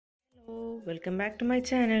Welcome back to my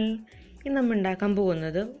channel. ഇന്ന് നമ്മൾ ഉണ്ടാക്കാൻ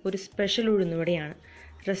പോകുന്നത് ഒരു സ്പെഷ്യൽ ഉഴുന്നുവടയാണ്.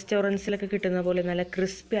 റെസ്റ്റോറൻറ്റ്സിലൊക്കെ കിട്ടുന്ന പോലെ നല്ല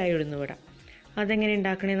ക്രിസ്പി ആയ ഉഴുന്നുവട. അതെങ്ങനെ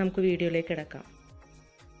ഉണ്ടാക്കണേ നമുക്ക് വീഡിയോയിലേക്ക് കിടക്കാം.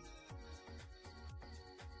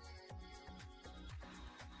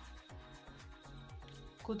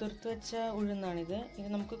 കുതിർത്ത് വെച്ച ഉഴുന്നാണിത്. ഇത്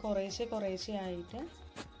നമുക്ക് കുറേശ്ശെ ആയിട്ട്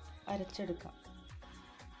അരച്ചെടുക്കാം.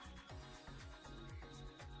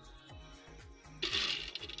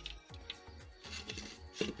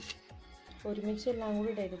 ഒരുമിച്ച് എല്ലാം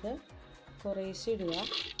കൂടി ഇടരുത്, കുറേശ്ശെ ഇടുക.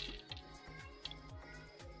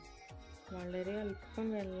 വളരെ അല്പം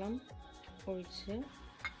വെള്ളം ഒഴിച്ച്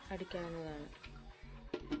അടിക്കാവുന്നതാണ്.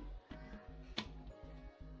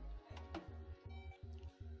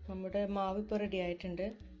 നമ്മുടെ മാവ് ഇപ്പോൾ റെഡി ആയിട്ടുണ്ട്.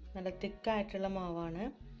 നല്ല തിക്കായിട്ടുള്ള മാവാണ്.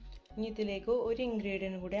 ഇനി ഇതിലേക്ക് ഒരു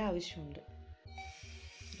ഇൻഗ്രീഡിയൻറ്റ് കൂടി ആവശ്യമുണ്ട്.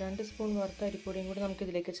 2 സ്പൂൺ വറുത്ത അരിപ്പൊടിയും കൂടി നമുക്ക്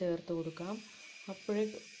ഇതിലേക്ക് ചേർത്ത് കൊടുക്കാം. അപ്പോഴേ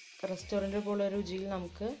റെസ്റ്റോറൻറ്റ് പോലെ രുചിയിൽ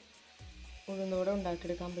നമുക്ക് ഉഴുന്നുവട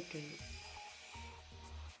ഉണ്ടാക്കിയെടുക്കാൻ പറ്റുള്ളൂ.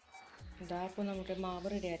 ഇതാ ഇപ്പോൾ നമ്മുടെ മാവ്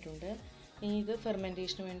റെഡി ആയിട്ടുണ്ട്. ഇനി ഇത്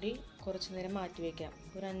ഫെർമെൻറ്റേഷന് വേണ്ടി കുറച്ച് നേരം മാറ്റി വയ്ക്കാം.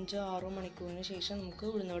 ഒരു 5-6 മണിക്കൂറിന് ശേഷം നമുക്ക്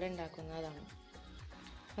ഉഴുന്നുവട ഉണ്ടാക്കുന്നതാണ്.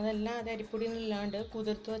 അതല്ല, അത് അരിപ്പൊടിയൊന്നും ഇല്ലാണ്ട്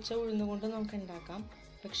കുതിർത്ത് വെച്ച ഉഴുന്ന് കൊണ്ട് നമുക്ക് ഉണ്ടാക്കാം.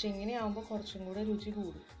 പക്ഷെ ഇങ്ങനെയാകുമ്പോൾ കുറച്ചും കൂടെ രുചി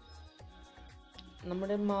കൂടും.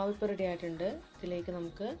 നമ്മുടെ മാവ് ഇപ്പോൾ റെഡി ആയിട്ടുണ്ട്. ഇതിലേക്ക്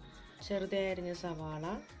നമുക്ക് ചെറുതായി അരിഞ്ഞ സവാള,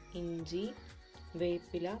 ഇഞ്ചി,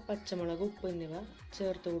 വേപ്പില, പച്ചമുളക്, ഉപ്പ് എന്നിവ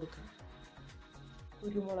ചേർത്ത് കൊടുക്കാം.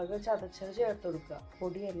 കുരുമുളക് ചതച്ചത് ചേർത്ത് കൊടുക്കുക.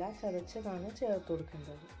 പൊടിയല്ല, ചതച്ചതാണ് ചേർത്ത്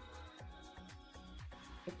കൊടുക്കേണ്ടത്.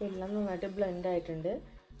 ഇപ്പോൾ എല്ലാം നന്നായിട്ട് ബ്ലെൻഡ് ആയിട്ടുണ്ട്.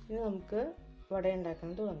 ഇനി നമുക്ക് വട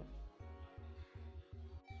ഉണ്ടാക്കാൻ തുടങ്ങാം.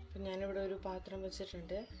 അപ്പം ഞാനിവിടെ ഒരു പാത്രം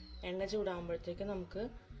വെച്ചിട്ടുണ്ട്. എണ്ണ ചൂടാകുമ്പോഴത്തേക്ക് നമുക്ക്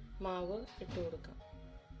മാവ് ഇട്ട് കൊടുക്കാം.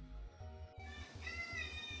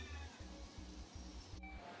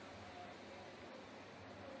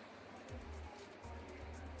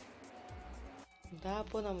 ഇതാ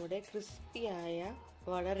അപ്പോൾ നമ്മുടെ ക്രിസ്പിയായ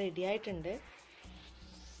വട റെഡി ആയിട്ടുണ്ട്.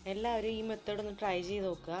 എല്ലാവരും ഈ മെത്തേഡ് ഒന്ന് ട്രൈ ചെയ്ത്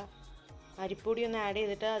നോക്കുക. അരിപ്പൊടി ഒന്ന് ആഡ്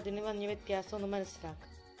ചെയ്തിട്ട് അതിന് വന്ന വ്യത്യാസം ഒന്ന് മനസ്സിലാക്കുക.